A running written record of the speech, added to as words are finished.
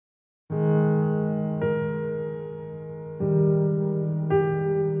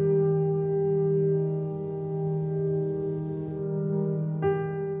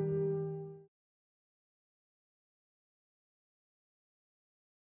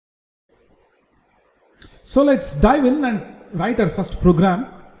So let's dive in and write our first program.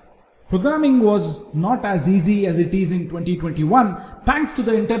 Programming was not as easy as it is in 2021. Thanks to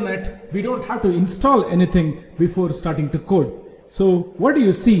the internet, we don't have to install anything before starting to code. So what do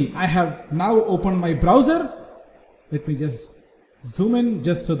you see? I have now opened my browser. Let me just zoom in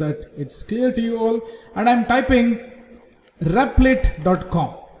just so that it's clear to you all. And I'm typing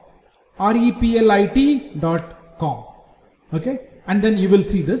replit.com, replit.com. Okay, and then you will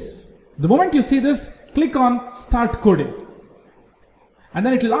see this. The moment you see this, click on start coding. And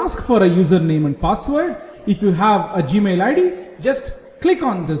then it will ask for a username and password. If you have a Gmail ID, just click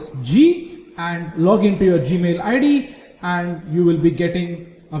on this G and log into your Gmail ID, and you will be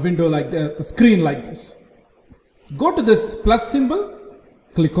getting a window like this, a screen like this. Go to this plus symbol,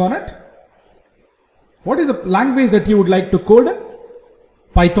 click on it. What is the language that you would like to code in?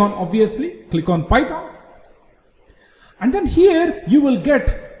 Python, obviously. Click on Python. And then here you will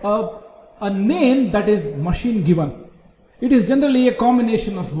get a name that is machine given. It is generally a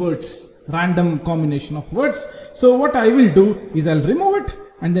combination of words, random combination of words. So what I will do is I'll remove it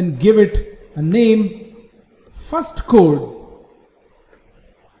and then give it a name, first code,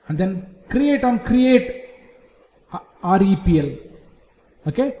 and then create REPL.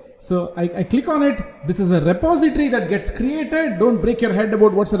 Okay, so I click on it. This is a repository that gets created. Don't break your head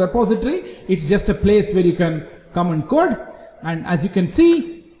about what's a repository. It's just a place where you can come and code. And as you can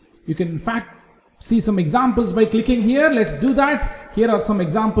see, you can in fact see some examples by clicking here. Let's do that. Here are some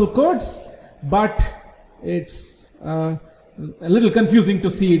example codes, but it's a little confusing to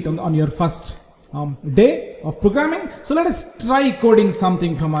see it on your first day of programming. So let us try coding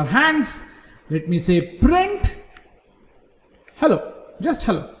something from our hands. Let me say print hello, just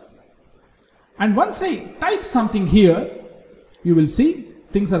hello. And once I type something here, you will see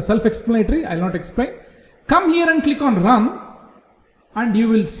things are self-explanatory. I'll not explain. Come here and click on run, and you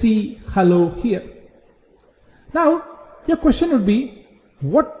will see hello here. Now your question would be,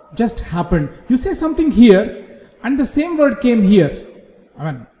 what just happened? You say something here and the same word came here.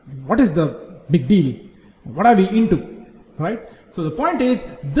 I mean, what is the big deal? What are we into, right? So the point is,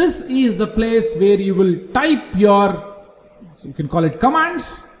 this is the place where you will type your, so you can call it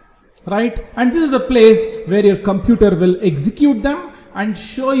commands, right? And this is the place where your computer will execute them and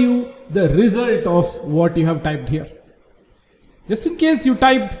show you the result of what you have typed here. Just in case you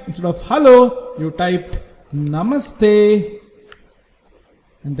typed, instead of hello, you typed namaste,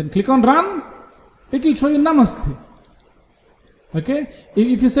 and then click on run, it will show you namaste. Okay,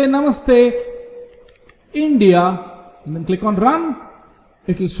 if you say namaste India and then click on run,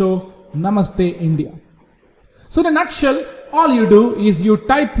 it will show namaste India. So in a nutshell, all you do is you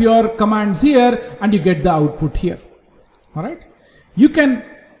type your commands here and you get the output here. All right, you can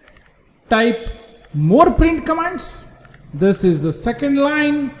type more print commands. This is the second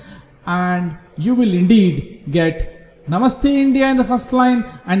line, and you will indeed get Namaste India in the first line,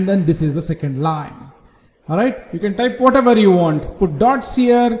 and then this is the second line. All right, you can type whatever you want, put dots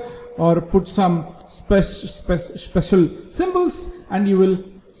here or put some special symbols, and you will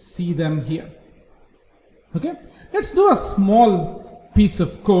see them here. Okay, let's do a small piece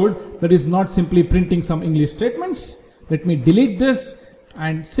of code that is not simply printing some English statements. Let me delete this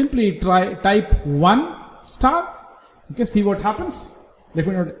and simply type 1 star. Okay, see what happens. Let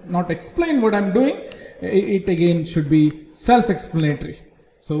me not explain what I'm doing. It again should be self-explanatory.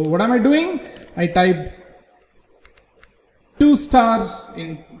 So what am I doing? I typed 2 stars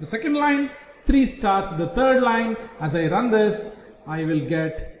in the second line, 3 stars in the third line. As I run this, I will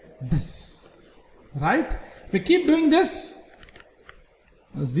get this, right? If I keep doing this,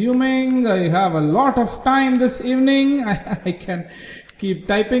 assuming I have a lot of time this evening, I can keep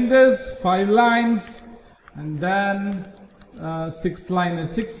typing this, 5 lines, and then 6th line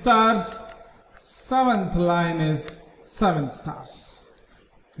is 6 stars, 7th line is 7 stars.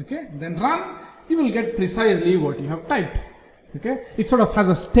 Okay, then run, you will get precisely what you have typed. Okay, it sort of has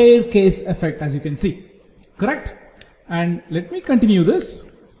a staircase effect, as you can see, correct? And let me continue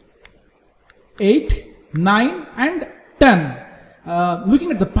this. 8, 9 and 10.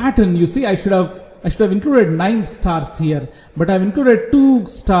 Looking at the pattern, you see I should have included 9 stars here, but I've included 2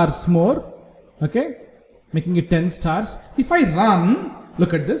 stars more. Okay, making it 10 stars. If I run,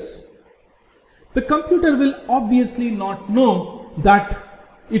 look at this. The computer will obviously not know that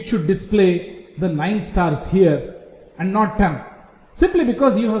it should display the 9 stars here and not 10, simply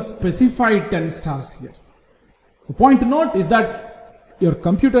because you have specified 10 stars here. The point to note is that your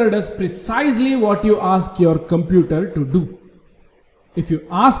computer does precisely what you ask your computer to do. If you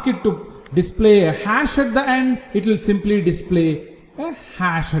ask it to display a hash at the end, it will simply display a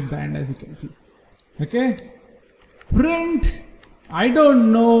hash at the end, as you can see. Okay, print, I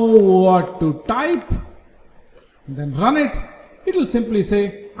don't know what to type, then run it, it will simply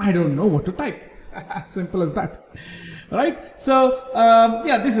say, I don't know what to type. Simple as that. Right? So,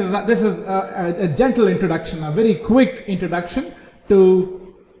 yeah, this is a gentle introduction, a very quick introduction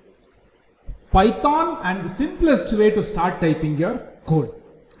to Python and the simplest way to start typing your code.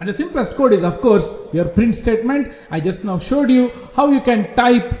 And the simplest code is, of course, your print statement. I just now showed you how you can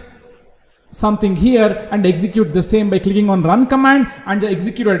type something here and execute the same by clicking on run command, and the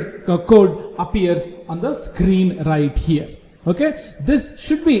executed code appears on the screen right here. Okay, this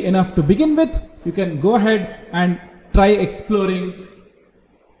should be enough to begin with. You can go ahead and try exploring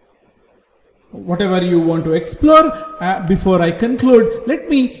whatever you want to explore. Before I conclude, let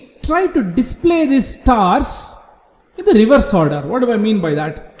me try to display these stars in the reverse order. What do I mean by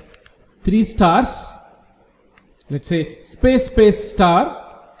that? 3 stars, let's say space, space, star.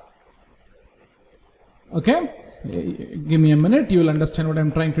 Okay, give me a minute, you will understand what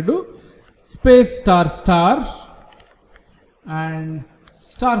I'm trying to do. Space, star, star, and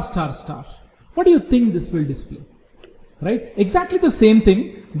star, star, star. What do you think this will display? Right? Exactly the same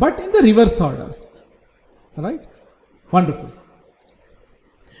thing, but in the reverse order. Right? Wonderful.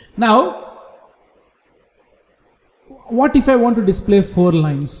 Now, what if I want to display 4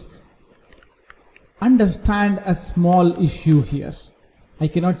 lines? Understand a small issue here. I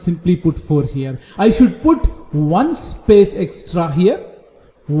cannot simply put 4 here. I should put 1 space extra here,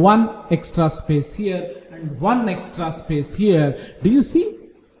 1 extra space here, and 1 extra space here. Do you see?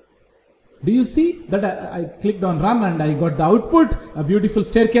 Do you see that I clicked on run and I got the output, a beautiful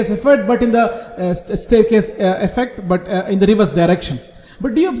staircase effect, but in the staircase effect, but in the reverse direction.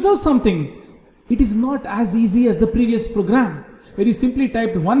 But do you observe something? It is not as easy as the previous program, where you simply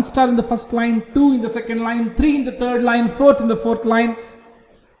typed 1 star in the first line, 2 in the second line, 3 in the third line, 4 in the fourth line.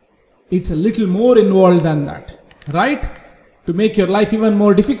 It's a little more involved than that, right? To make your life even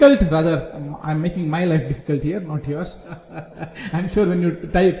more difficult, rather, I'm making my life difficult here, not yours. I'm sure when you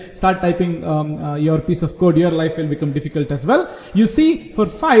start typing your piece of code, your life will become difficult as well. You see, for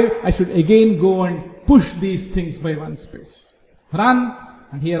 5, I should again go and push these things by 1 space. Run,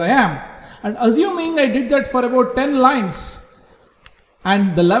 and here I am. And assuming I did that for about 10 lines,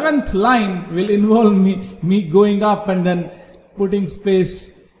 and the 11th line will involve me going up and then putting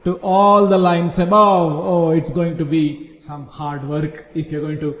space to all the lines above. Oh, it's going to be some hard work if you're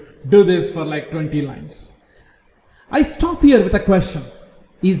going to do this for like 20 lines. I stop here with a question.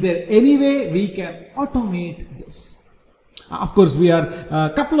 Is there any way we can automate this? Of course, we are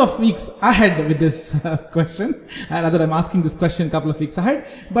a couple of weeks ahead with this question. Rather, I'm asking this question a couple of weeks ahead.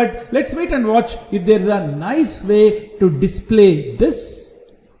 But let's wait and watch if there's a nice way to display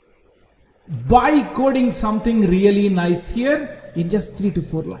this by coding something really nice here in just 3 to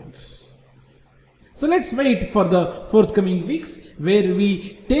 4 lines. So let's wait for the forthcoming weeks where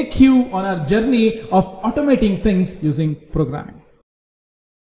we take you on our journey of automating things using programming.